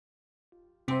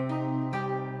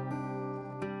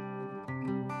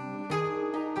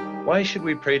Why should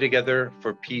we pray together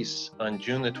for peace on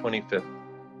June the 25th,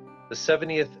 the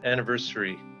 70th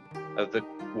anniversary of the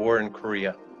war in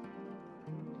Korea?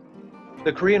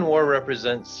 The Korean War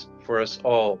represents for us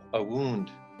all a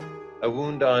wound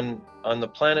on the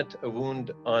planet, a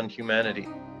wound on humanity.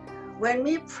 When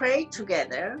we pray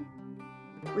together,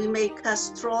 we make a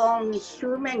strong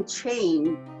human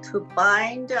chain to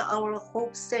bind our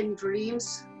hopes and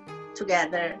dreams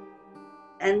together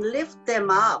and lift them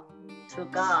up to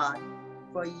God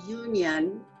for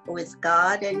union with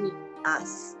God and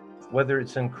us. Whether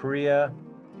it's in Korea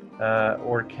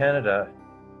or Canada,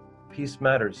 peace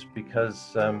matters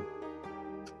because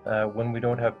when we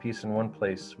don't have peace in one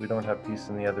place, we don't have peace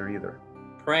in the other either.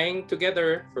 Praying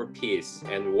together for peace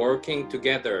and working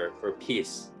together for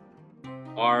peace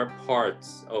are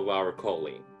parts of our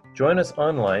calling. Join us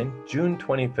online June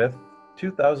 25th,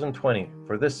 2020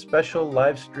 for this special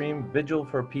live stream Vigil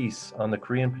for Peace on the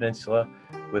Korean Peninsula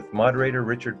with moderator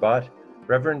Richard Bott,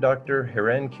 Reverend Dr.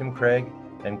 Hoeun Kim-Cragg,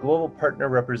 and global partner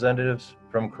representatives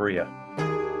from Korea.